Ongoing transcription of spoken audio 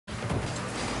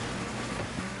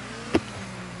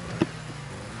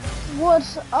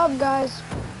What's up, guys?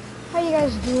 How you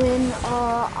guys doing?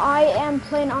 I am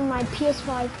playing on my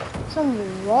PS5 some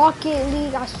Rocket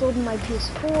League. I sold my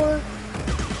PS4.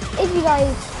 If you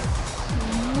guys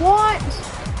want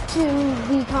to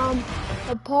become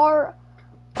a part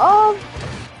of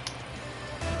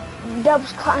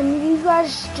Dubs Clan, you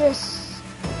guys just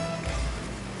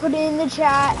put it in the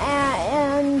chat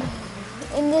and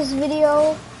in this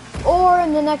video or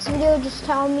in the next video, just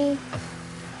tell me,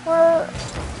 or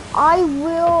I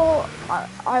will,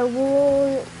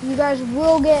 you guys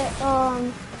will get,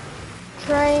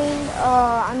 trained,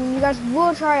 I mean, you guys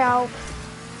will try out,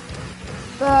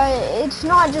 but it's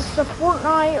not just a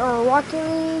Fortnite or a Rocket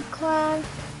League clan,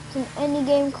 it's an any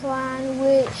game clan,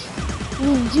 which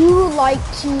we do like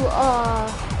to,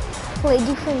 play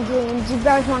different games. If you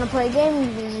guys want to play a game,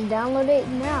 you can just download it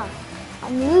now.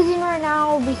 I'm losing right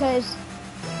now because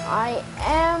I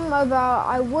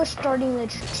was starting the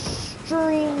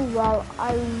stream while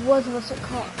I was,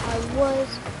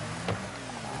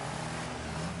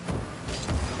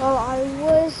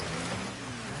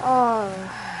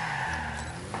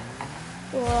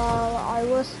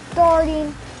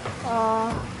 starting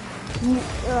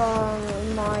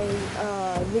my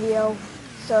video,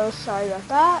 so sorry about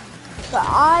that. But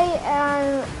I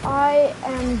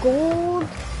am gold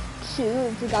 2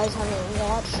 if you guys haven't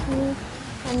watched me.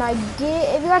 And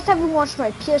if you guys haven't watched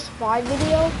my PS5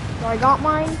 video where I got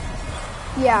mine,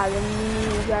 yeah, then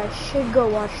you guys should go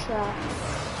watch that.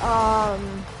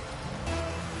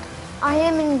 I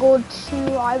am in gold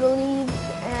 2, I believe,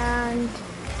 and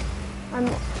I'm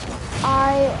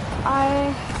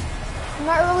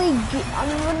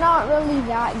not really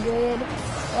that good.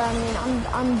 I mean,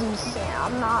 I'm decent.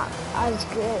 I'm not as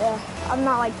good. I'm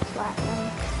not like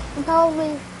platinum.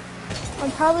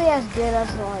 I'm probably as good as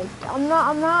I'm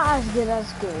not as good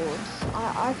as gold.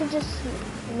 I could just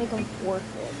make them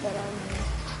forfeit, but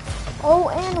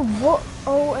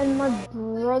and my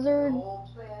brother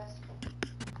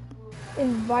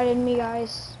invited me,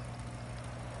 guys.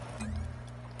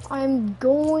 I'm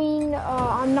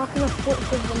not gonna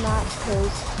forfeit the match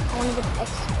because I want to get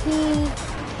XP.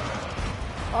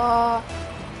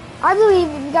 I believe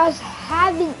if you guys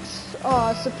haven't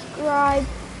subscribed,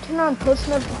 turn on post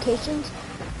notifications,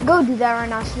 go do that right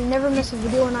now so you never miss a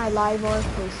video when I live or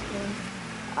post them.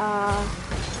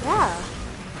 Yeah.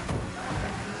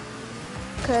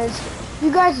 Because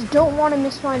you guys don't want to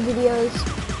miss my videos.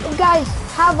 If you guys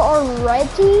have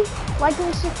already liked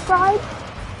and subscribed,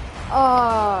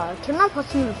 turn on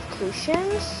post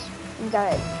notifications. You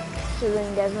got it, so then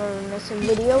you guys never miss a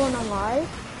video when I'm live.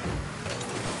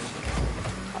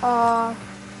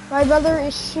 My brother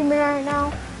is streaming right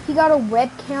now. He got a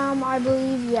webcam, I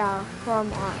believe, yeah,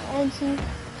 from Auntie.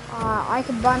 I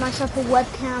could buy myself a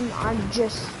webcam. I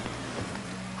just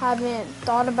haven't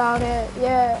thought about it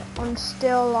yet. I'm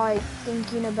still like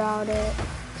thinking about it.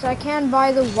 So I can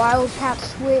buy the Wildcat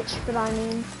Switch, but I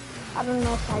mean, I don't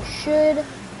know if I should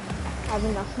have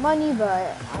enough money,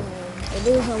 but I mean, it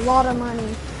is a lot of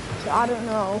money, so I don't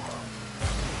know.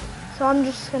 So I'm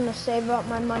just gonna save up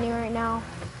my money right now.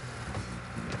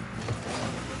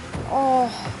 Oh,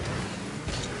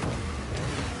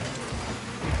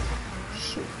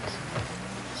 shoot.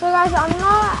 So guys, I'm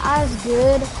not as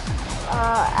good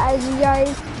as you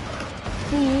guys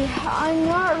see. I'm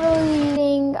not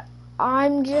really,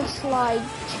 I'm just like,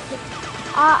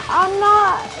 I'm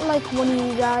not like one of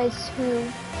you guys who,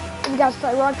 you guys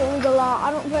play Rocket League a lot.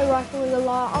 I don't play Rocket League a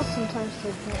lot. I'll sometimes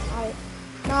play Fortnite.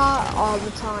 Not all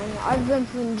the time. I've been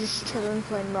just chilling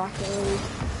playing Rocket League.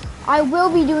 I will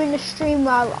be doing a stream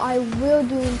while I will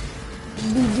be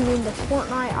doing the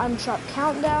Fortnite Item Shop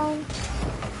countdown.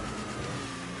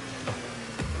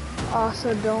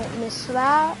 So don't miss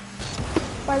that,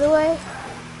 by the way.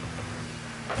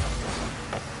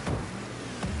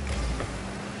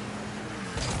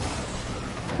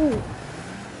 Ooh.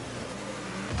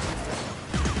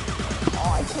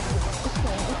 Oh, I can't do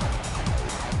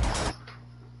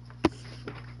this.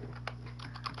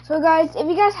 So guys, if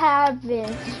you guys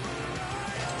haven't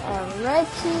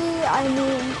already, I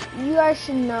mean, you guys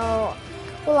should know.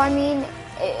 Well, I mean,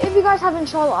 if you guys haven't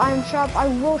saw the Item Shop, I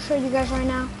will show you guys right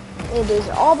now. It is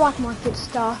all black market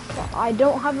stuff. I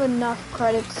don't have enough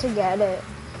credits to get it.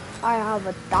 I have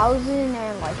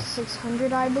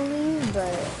 1,600, I believe,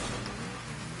 but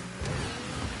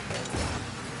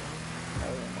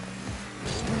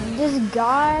this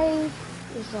guy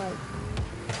is like,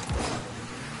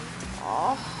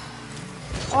 oh,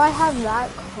 I have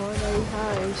that car that he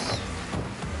has.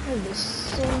 I have the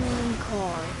same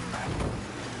car.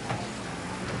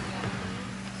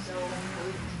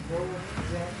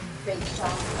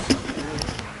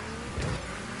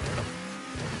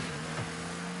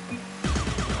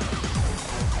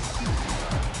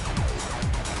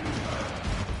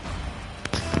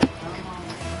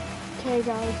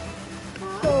 sorry guys.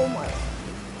 So much.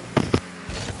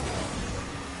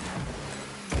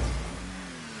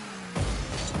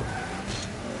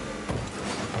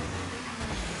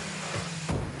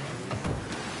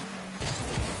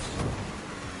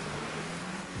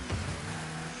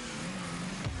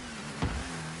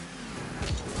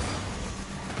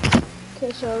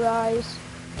 Okay, so guys.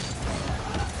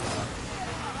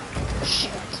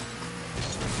 Shit.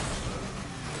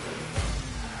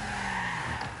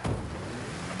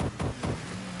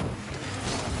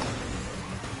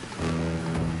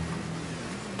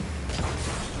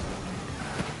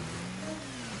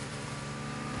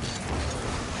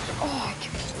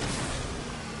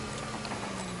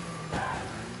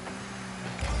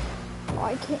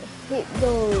 I can't hit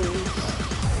those.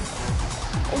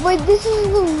 Oh, wait, this is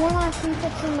the one I think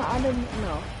that's in the, I don't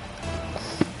know.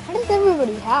 How does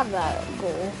everybody have that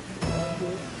goal?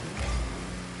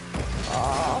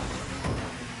 Oh.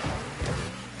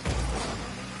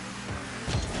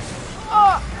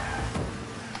 Oh.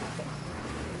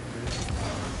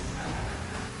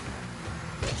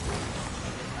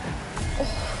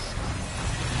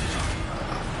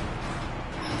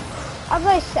 As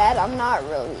I said, I'm not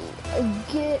really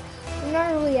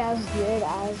as good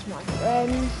as my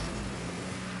friends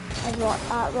at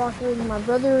Rocket League. My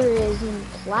brother is in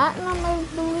Platinum, I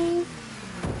believe.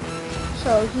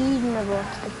 So he never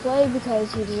wants to play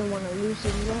because he doesn't want to lose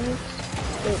his ranks.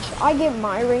 Which I get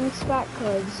my ranks back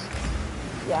because,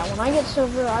 yeah, when I get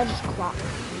silver, I just clap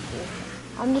people.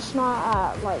 I'm just not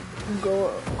at like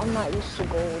gold. I'm not used to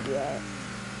gold yet.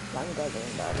 I'm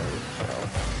getting better, so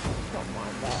don't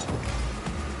mind that.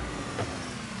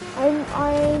 I'm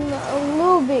a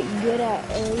little bit good at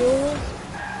aerials.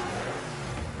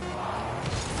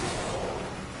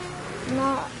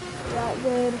 Not that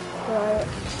good, but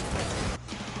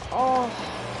oh,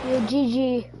 yeah,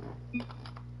 GG.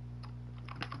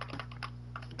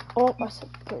 Oh, I said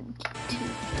good.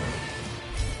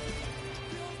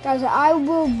 Guys, I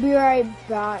will be right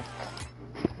back.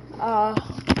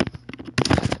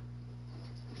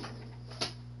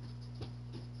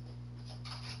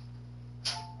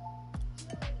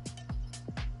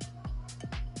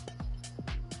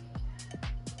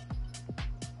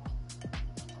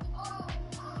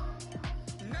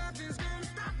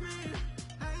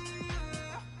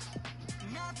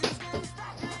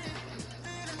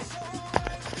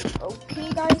 Okay,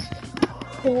 guys,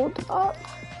 hold up.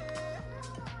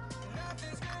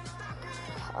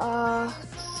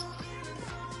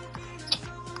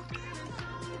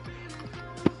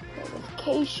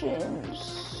 Notifications.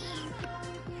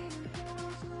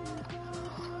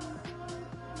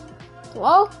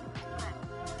 Hello?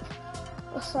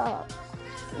 What's up?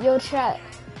 Yo, chat.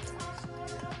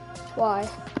 Why?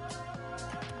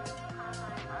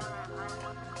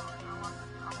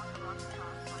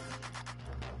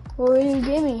 What will you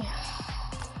give me?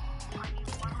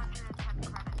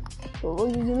 What will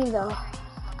you give me though?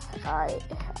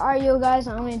 Alright, yo guys,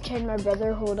 I'm gonna change my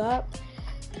brother. Hold up.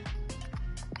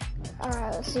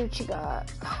 Alright, let's see what you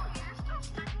got.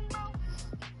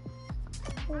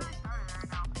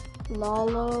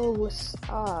 Lalo, what's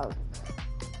up?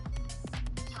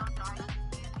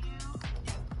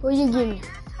 What will you give me?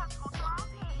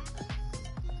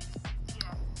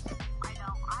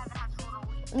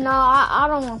 No, I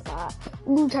don't want that.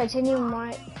 Ooh, titanium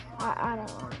mine. I don't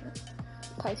want it.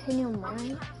 Titanium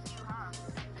mine.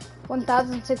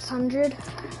 1,600.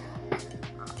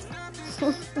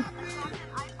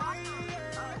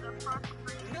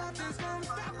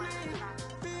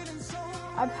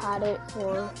 I've had it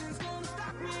for.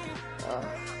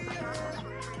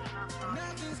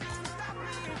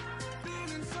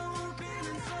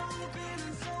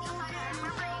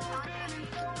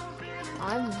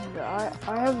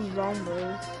 I have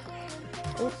zombies.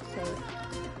 Oops, sorry.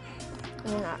 I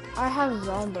mean, I have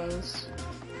zombies.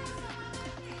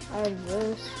 I have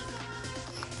this.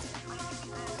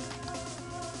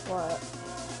 What?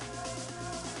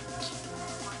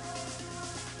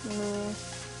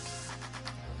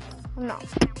 No.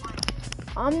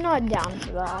 I'm not down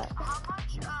for that.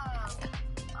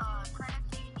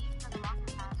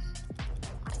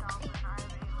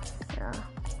 Yeah,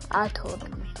 I told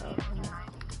him so.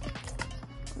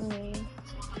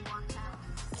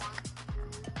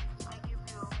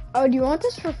 Oh, do you want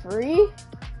this for free?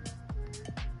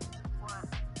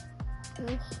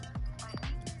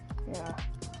 Yeah.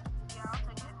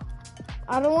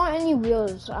 I don't want any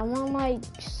wheels. I want like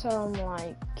some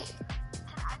like.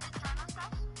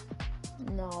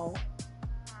 No.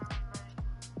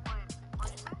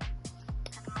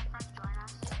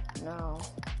 No.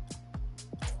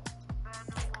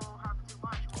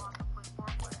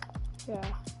 Yeah.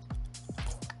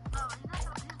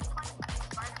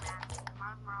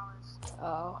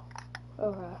 Oh.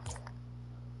 Okay.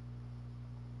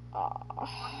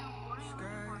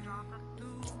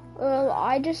 Well,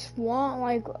 I just want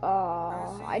like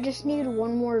I just need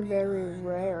one more very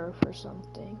rare for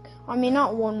something. I mean,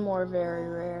 not one more very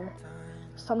rare,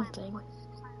 something.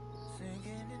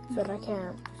 But I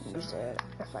can't use it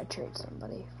if I trade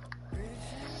somebody.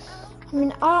 I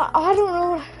mean, I don't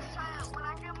know.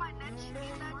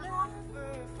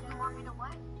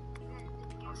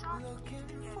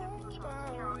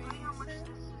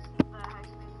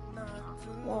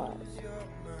 What?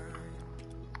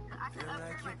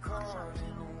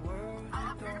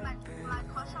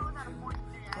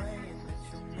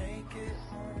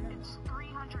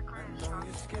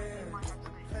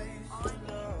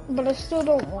 But I still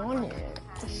don't want it.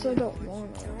 I still don't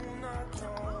want it.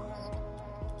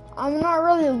 I'm not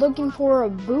really looking for a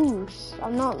boost.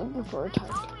 I'm not looking for a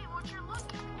Titan.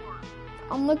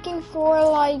 I'm looking for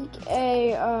like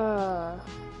a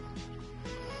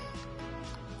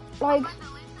like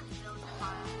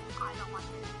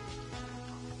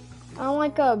I don't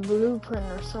like a blueprint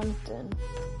or something.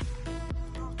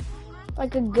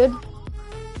 Like a good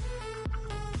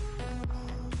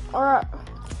or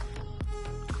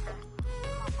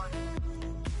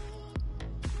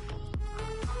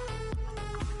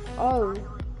oh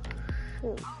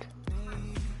shoot.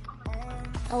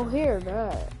 Oh here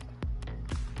that.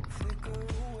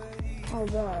 Oh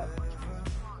that.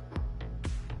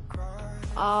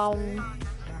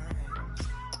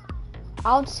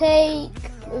 I'll take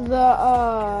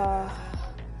the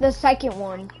second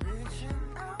one.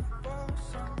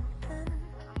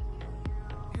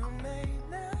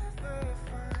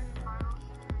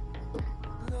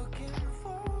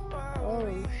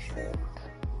 Oh shit.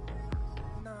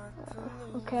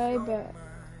 Okay, but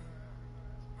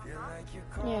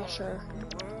yeah, sure.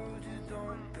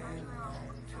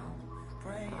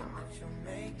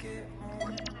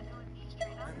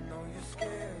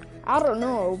 I don't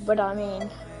know, but I mean,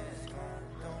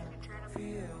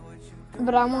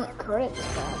 but I want credits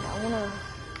back. I wanna,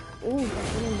 ooh,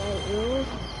 that's one of my ears.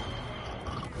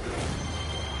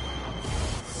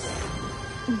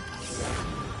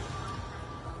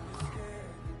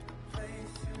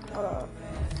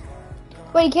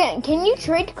 Wait, can you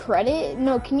trade credit?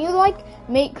 No, can you like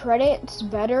make credits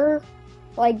better?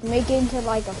 Like make it into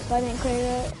like a second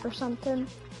credit or something?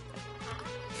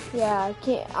 Yeah,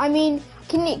 can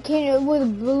you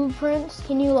with blueprints,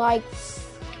 can you like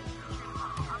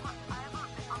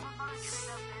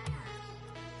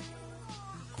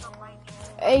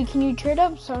hey, can you trade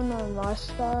up some of my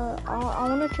stuff? I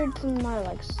wanna trade some of my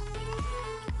like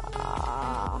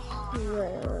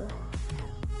rare.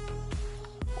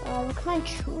 What can I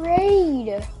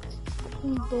trade?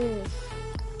 This.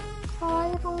 Oh, I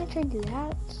don't want to trade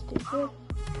that. Stupid.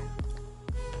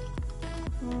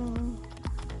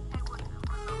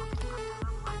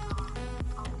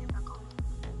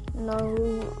 No.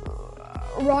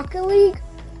 Rocket League?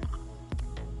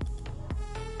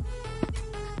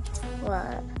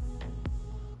 What?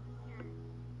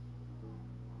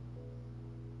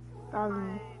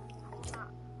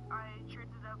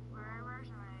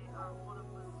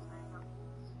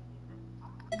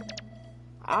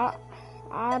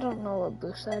 I don't know what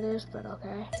boost that is, but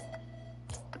okay.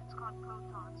 It's called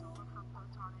Proton, so look for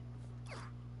Proton.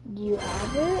 Do you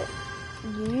have it?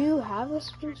 Do you have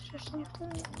this boost or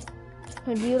something?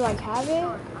 Or do you like have it?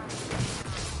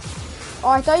 Oh,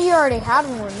 I thought you already had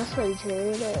one. That's why you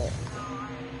traded it.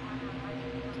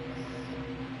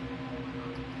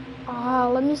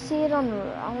 Let me see it on the.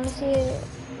 I want to see it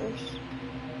first.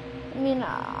 I mean,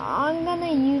 I'm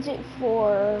gonna use it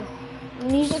for. I'm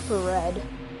gonna use it for red.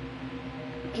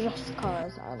 Just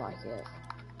cause I like it.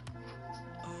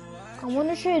 I want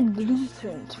to trade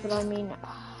blueprints, but I mean,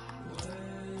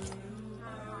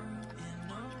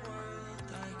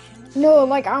 no,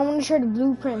 like I want to trade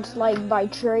blueprints like by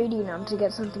trading them to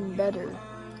get something better.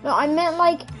 No, I meant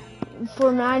like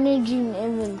for managing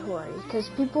inventory, because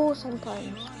people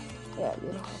sometimes, yeah,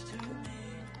 you know.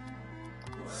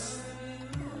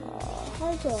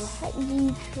 How the heck do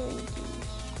you trade these?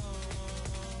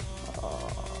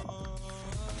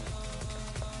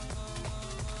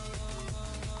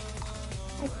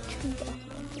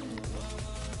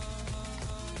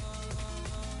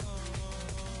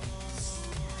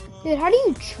 Dude, how do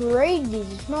you trade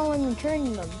these? It's not letting me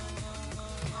trade them.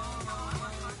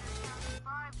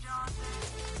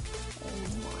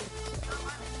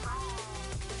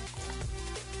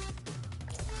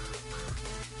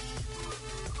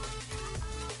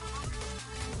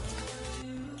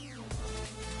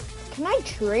 Can I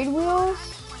trade wheels?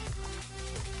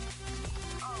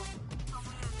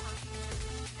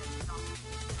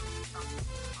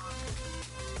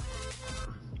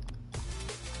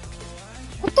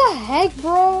 What the heck,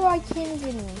 bro? I can't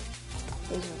even.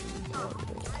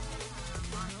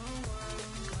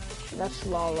 That's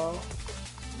Lalo.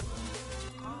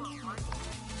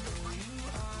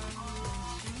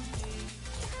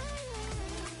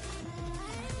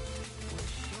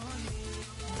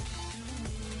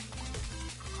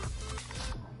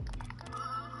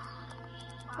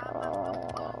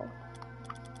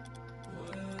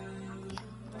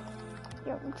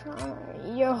 Yo, I'm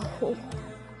trying. Yo.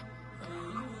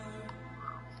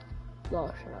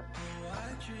 Lalo, shut up.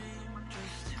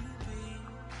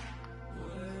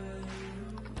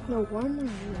 No, why am I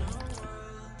here?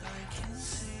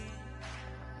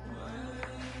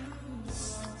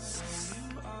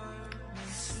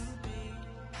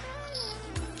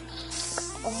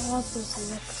 Oh, this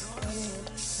looks good.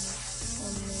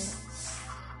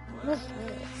 What's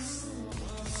this?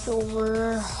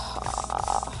 Silver.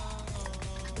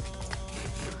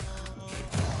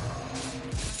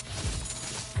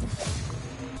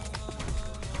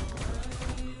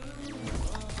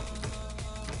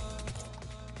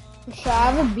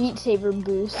 I have a Beat Saber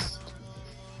boost.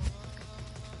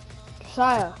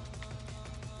 Josiah,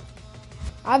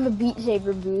 I have a Beat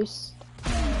Saber boost.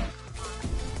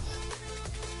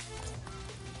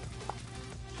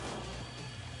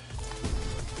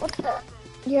 What the?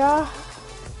 Yeah.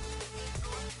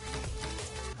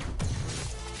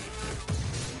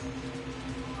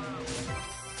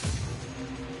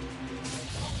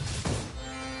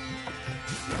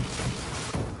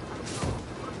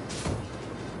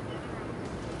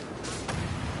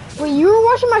 Wait, you were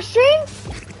watching my stream?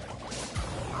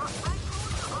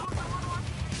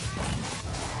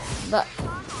 But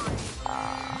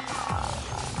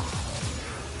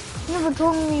you never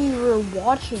told me you were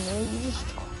watching it. You just.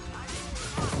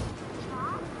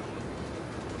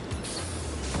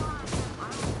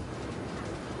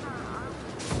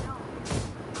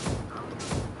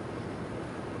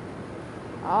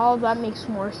 Oh, that makes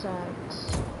more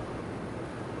sense.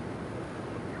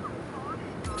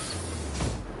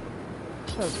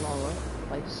 Shut up, Lala.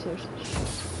 Like, seriously,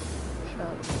 shut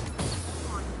up.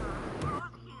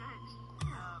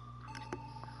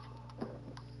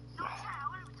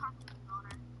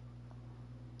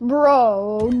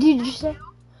 Bro, did you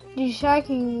say I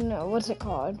can, what's it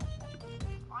called?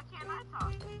 Why can't I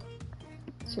talk?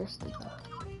 Seriously.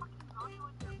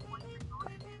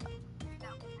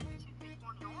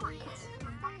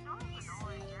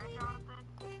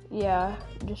 Yeah,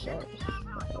 just say it.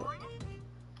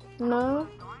 No.